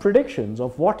make some predictions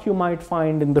of what you might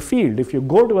find in the field. If you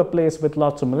go to a place with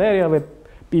lots of malaria where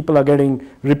people are getting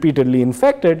repeatedly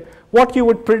infected, what you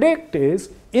would predict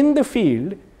is, in the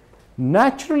field,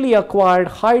 naturally acquired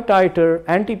high titer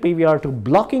anti-PVR2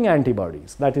 blocking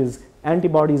antibodies, that is,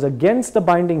 antibodies against the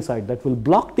binding site that will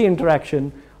block the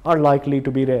interaction, are likely to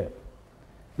be rare.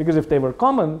 Because if they were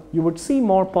common, you would see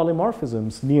more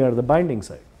polymorphisms near the binding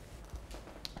site.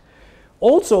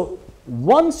 Also,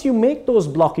 once you make those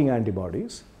blocking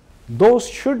antibodies, those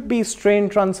should be strain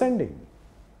transcending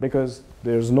because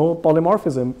there's no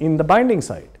polymorphism in the binding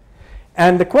site.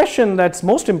 And the question that's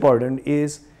most important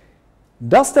is,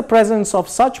 does the presence of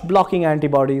such blocking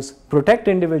antibodies protect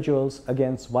individuals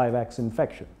against Vivax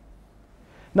infection?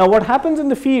 Now what happens in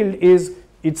the field is,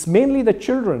 it's mainly the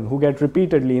children who get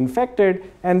repeatedly infected,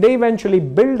 and they eventually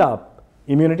build up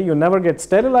immunity. You never get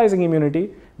sterilizing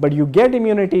immunity, but you get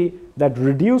immunity that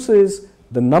reduces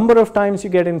the number of times you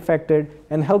get infected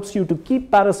and helps you to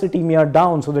keep parasitemia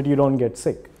down so that you don't get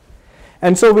sick.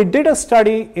 And so we did a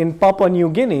study in Papua New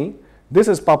Guinea. This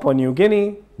is Papua New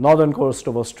Guinea, northern coast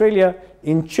of Australia,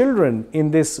 in children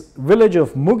in this village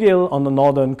of Mugil on the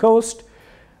northern coast,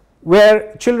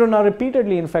 where children are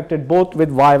repeatedly infected both with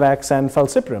Vivax and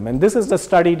falciparum. And this is the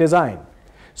study design.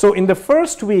 So in the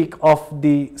first week of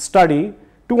the study,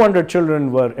 200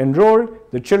 children were enrolled.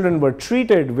 The children were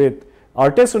treated with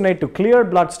artesunate to clear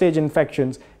blood stage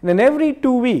infections. And then every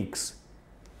 2 weeks,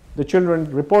 the children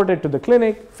reported to the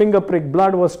clinic, finger prick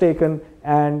blood was taken,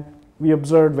 and we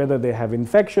observed whether they have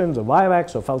infections or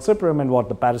Vivax or falciparum and what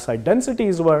the parasite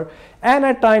densities were. And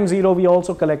at time 0, we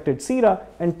also collected sera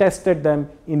and tested them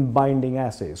in binding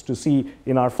assays to see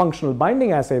in our functional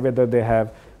binding assay whether they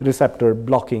have receptor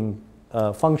blocking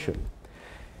function.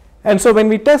 And so when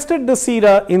we tested the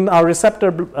sera in our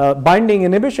receptor binding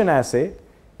inhibition assay,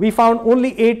 we found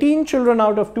only 18 children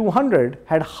out of 200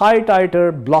 had high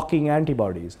titer blocking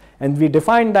antibodies. And we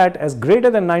defined that as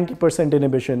greater than 90%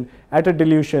 inhibition at a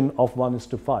dilution of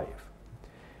 1:5.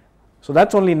 So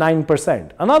that's only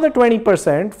 9%. Another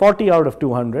 20%, 40 out of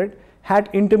 200, had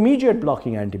intermediate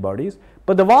blocking antibodies,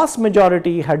 but the vast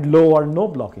majority had low or no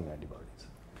blocking antibodies.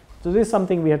 So this is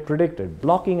something we had predicted.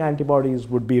 Blocking antibodies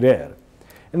would be rare.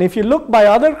 And if you look by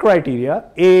other criteria,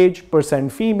 age,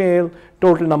 percent female,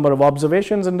 total number of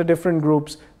observations in the different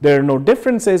groups, there are no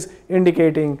differences,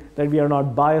 indicating that we are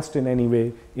not biased in any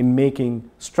way in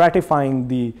stratifying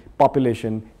the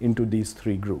population into these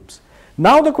three groups.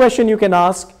 Now the question you can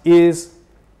ask is,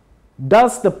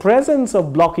 does the presence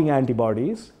of blocking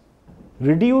antibodies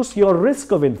reduce your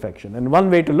risk of infection? And one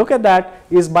way to look at that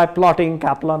is by plotting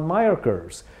Kaplan-Meier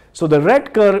curves. So the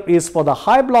red curve is for the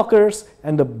high blockers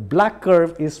and the black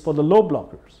curve is for the low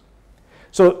blockers.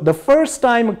 So the first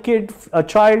time a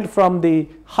child from the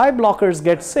high blockers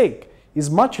gets sick is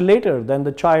much later than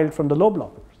the child from the low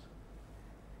blockers.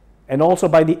 And also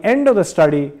by the end of the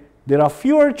study, there are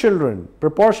fewer children.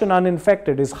 Proportion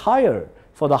uninfected is higher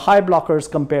for the high blockers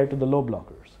compared to the low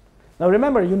blockers. Now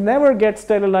remember, you never get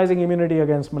sterilizing immunity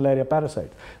against malaria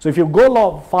parasites. So if you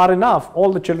go far enough,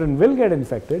 all the children will get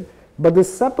infected. But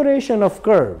this separation of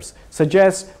curves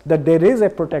suggests that there is a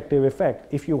protective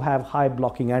effect if you have high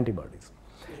blocking antibodies.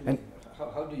 And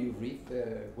how do you read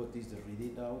what is the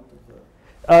reading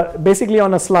out? Basically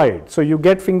on a slide. So you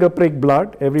get finger prick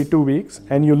blood every 2 weeks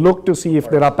and you look to see if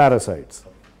there are parasites.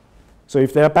 So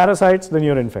if there are parasites, then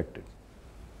you're infected.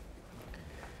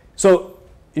 So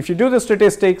if you do the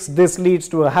statistics, this leads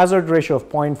to a hazard ratio of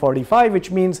 0.45, which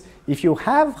means if you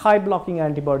have high blocking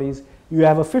antibodies, you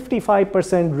have a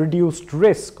 55% reduced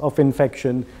risk of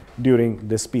infection during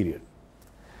this period.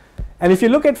 And if you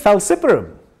look at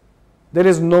falciparum, there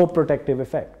is no protective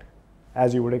effect,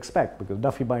 as you would expect, because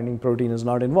Duffy binding protein is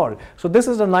not involved. So this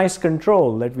is a nice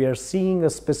control that we are seeing a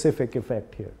specific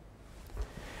effect here.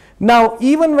 Now,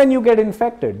 even when you get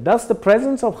infected, does the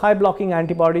presence of high blocking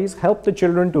antibodies help the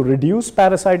children to reduce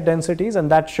parasite densities? And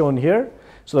that's shown here.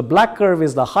 So the black curve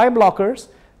is the high blockers.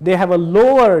 They have a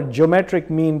lower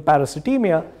geometric mean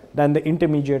parasitemia than the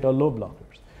intermediate or low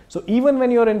blockers. So even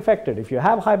when you're infected, if you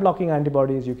have high blocking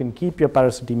antibodies, you can keep your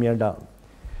parasitemia down.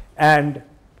 And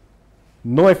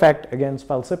no effect against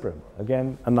falciparum.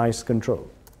 Again, a nice control.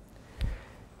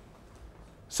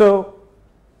 So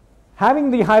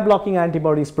having the high blocking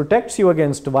antibodies protects you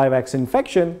against Vivax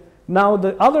infection. Now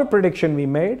the other prediction we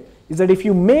made is that if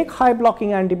you make high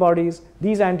blocking antibodies,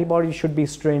 these antibodies should be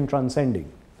strain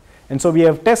transcending. And so we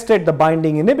have tested the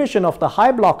binding inhibition of the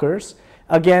high blockers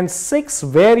against 6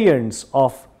 variants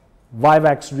of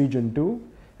Vivax region 2.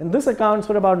 And this accounts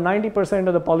for about 90%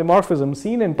 of the polymorphism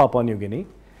seen in Papua New Guinea.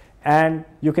 And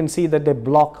you can see that they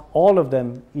block all of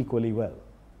them equally well.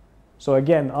 So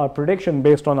again, our prediction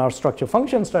based on our structure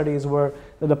function studies were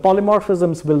that the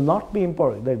polymorphisms will not be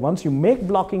important, that once you make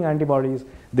blocking antibodies,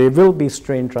 they will be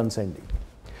strain transcending.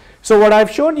 So what I've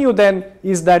shown you then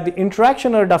is that the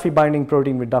interaction of Duffy binding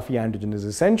protein with Duffy antigen is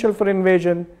essential for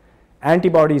invasion.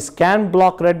 Antibodies can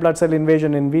block red blood cell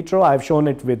invasion in vitro. I've shown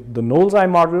it with the Knowles-I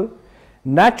model.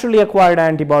 Naturally acquired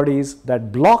antibodies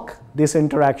that block this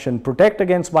interaction protect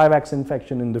against Vivax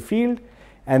infection in the field,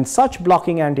 and such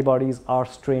blocking antibodies are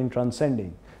strain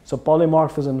transcending. So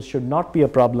polymorphisms should not be a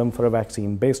problem for a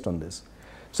vaccine based on this.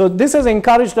 So this has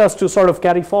encouraged us to sort of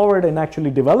carry forward and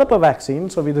actually develop a vaccine.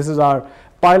 So this is our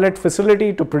pilot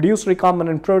facility to produce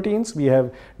recombinant proteins. We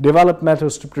have developed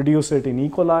methods to produce it in E.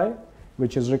 coli,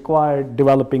 which is required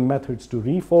developing methods to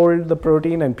refold the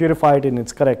protein and purify it in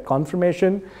its correct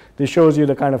conformation. This shows you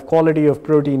the kind of quality of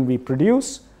protein we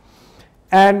produce.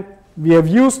 And we have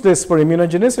used this for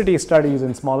immunogenicity studies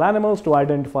in small animals to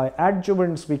identify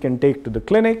adjuvants we can take to the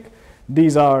clinic.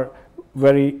 These are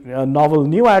very novel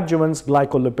new adjuvants,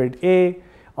 glycolipid A,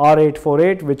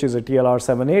 R848, which is a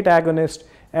TLR7/8 agonist.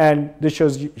 And this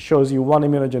shows you one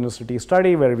immunogenicity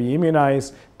study where we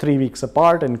immunize 3 weeks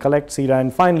apart and collect sera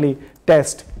and finally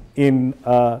test in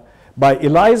by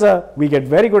ELISA. We get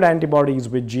very good antibodies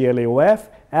with GLAOF,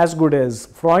 as good as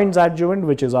Freund's adjuvant,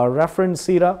 which is our reference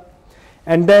sera.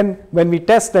 And then when we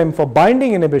test them for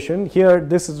binding inhibition, here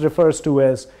this is refers to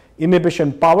as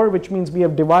inhibition power, which means we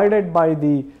have divided by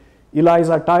the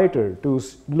ELISA titer to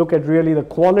look at really the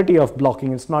quality of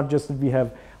blocking. It's not just that we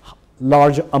have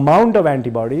large amount of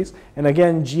antibodies, and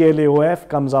again GLAOF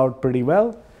comes out pretty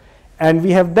well. And we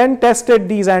have then tested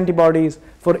these antibodies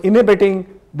for inhibiting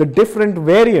the different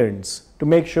variants to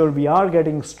make sure we are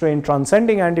getting strain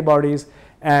transcending antibodies,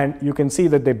 and you can see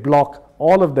that they block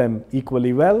all of them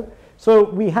equally well. So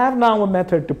we have now a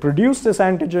method to produce this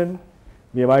antigen.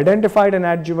 We have identified an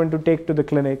adjuvant to take to the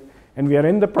clinic, and we are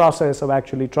in the process of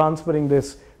actually transferring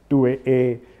this to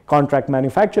a contract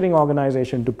manufacturing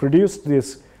organization to produce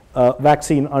this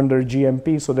vaccine under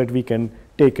GMP so that we can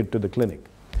take it to the clinic.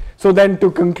 So then to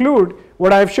conclude,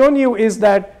 what I've shown you is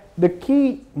that the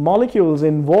key molecules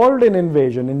involved in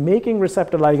invasion, in making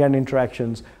receptor-ligand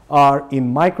interactions, are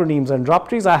in micronemes and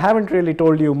ruptrees. I haven't really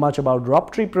told you much about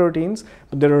ruptree proteins,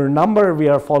 but there are a number we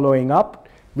are following up,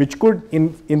 which could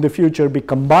in the future be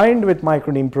combined with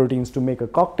microneme proteins to make a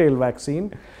cocktail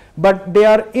vaccine. But they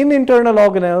are in internal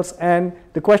organelles, and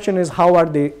the question is, how are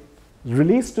they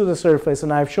released to the surface?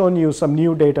 And I've shown you some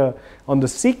new data on the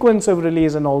sequence of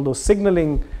release and all those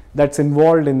signaling that's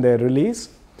involved in their release.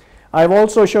 I've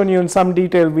also shown you in some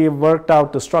detail, we have worked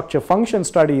out the structure function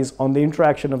studies on the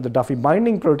interaction of the Duffy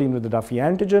binding protein with the Duffy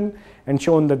antigen, and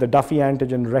shown that the Duffy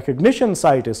antigen recognition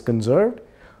site is conserved.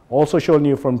 Also shown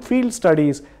you from field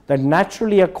studies that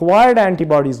naturally acquired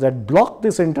antibodies that block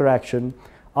this interaction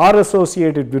are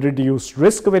associated with reduced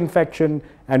risk of infection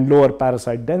and lower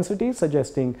parasite density,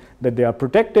 suggesting that they are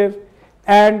protective.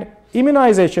 And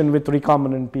immunization with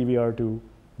recombinant PVR2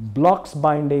 blocks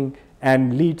binding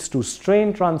and leads to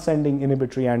strain transcending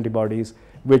inhibitory antibodies,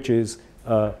 which is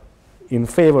in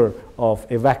favor of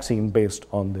a vaccine based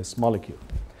on this molecule.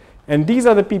 And these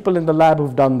are the people in the lab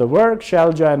who've done the work.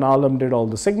 Shalja and Alam did all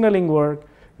the signaling work.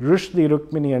 Rushdi,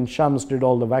 Rukmini, and Shams did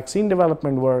all the vaccine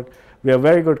development work. We have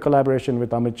very good collaboration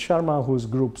with Amit Sharma, whose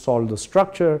group solved the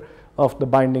structure of the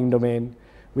binding domain.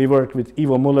 We worked with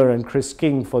Ivo Muller and Chris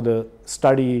King for the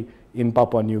study in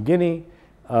Papua New Guinea.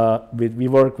 We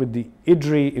worked with the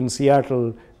IDRI in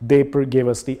Seattle. They gave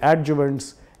us the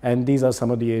adjuvants, and these are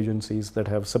some of the agencies that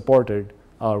have supported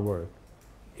our work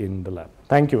in the lab.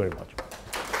 Thank you very much.